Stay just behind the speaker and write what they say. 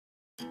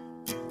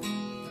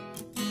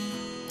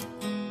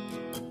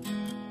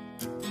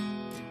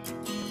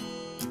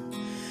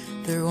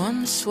There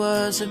once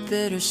was a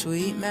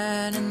bittersweet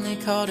man, and they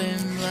called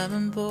him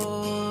Lemon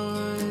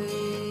Boy.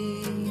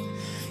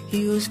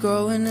 He was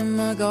growing in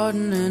my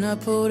garden, and I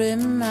pulled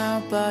him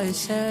out by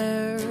his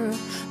hair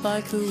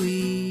like a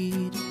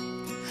weed.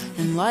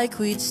 And like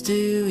weeds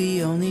do,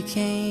 he only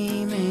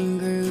came and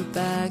grew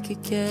back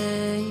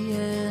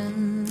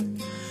again.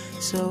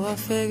 So I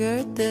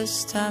figured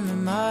this time I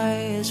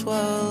might as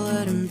well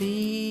let him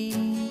be.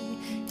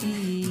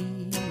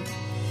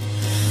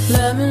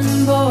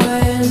 Lemon Boy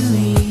and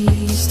me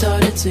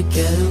started to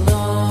get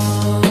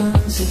along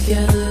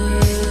together.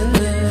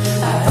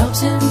 I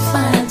helped him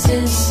plant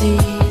his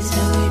seeds,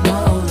 and we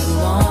mowed the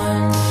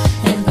lawn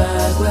in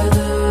bad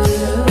weather.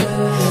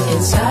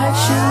 It's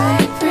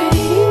actually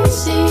pretty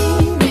easy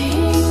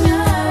being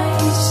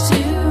nice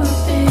to a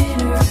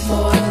bitter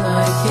boy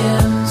like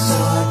him. So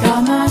I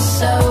got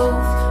myself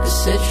a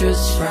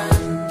citrus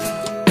friend.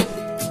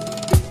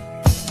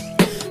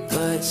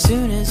 But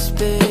soon as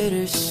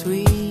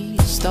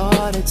bittersweet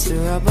started to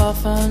rub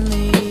off on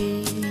me,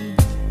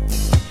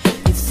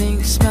 you'd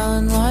think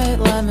smelling like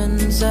lemon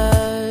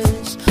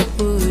zest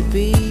would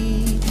be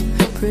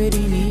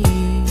pretty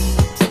neat.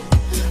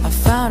 I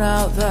found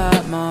out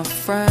that my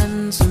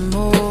friends are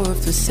more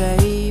of the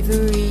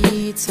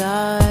savory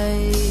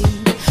type,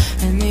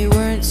 and they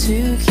weren't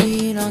too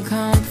keen on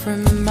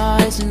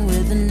compromising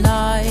with a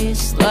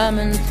nice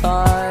lemon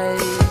pie.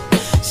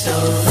 So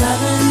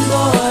Lemon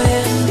Boy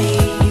and me,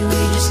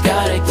 we just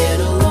gotta get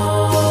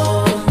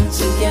along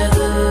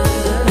together.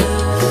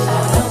 I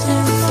helped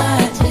him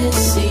plant his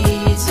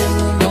seeds, and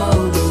we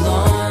mowed the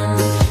lawn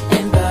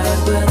in bad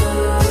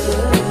weather.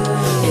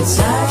 It's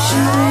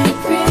actually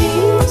pretty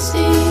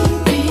easy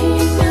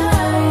being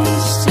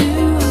nice to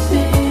a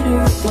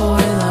bitter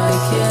boy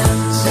like him.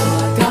 So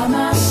I got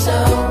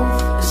myself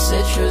a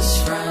citrus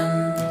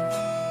friend.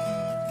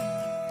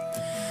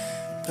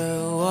 But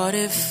what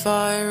if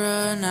I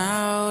run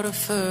out of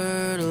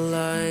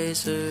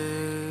fertilizer?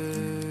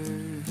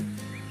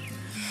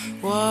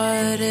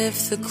 What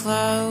if the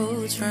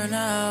clouds run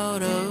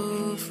out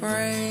of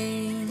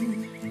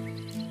rain?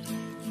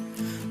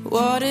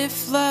 What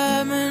if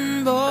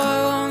Lemon Boy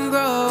won't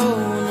grow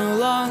no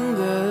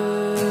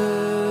longer?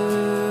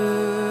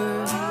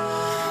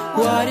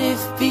 What if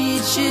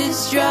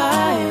beaches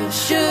dry of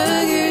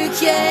sugar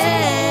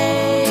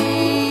cane?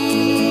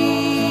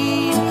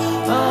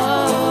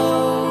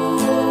 Oh,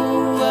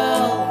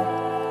 well,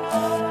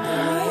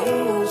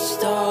 the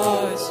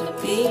stars to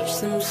beach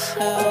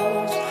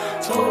themselves,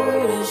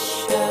 tortoise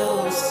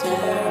shells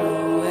tear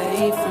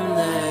away from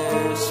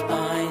their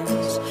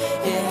spines.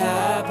 It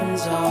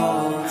happens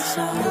all the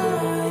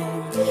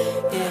time.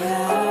 It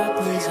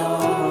happens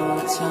all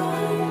the time.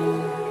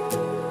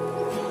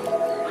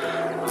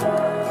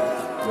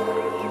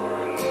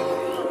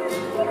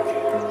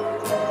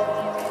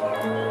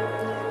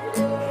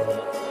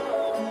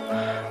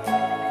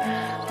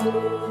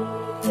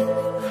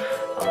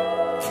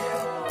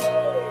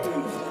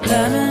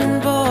 Lemon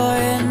Boy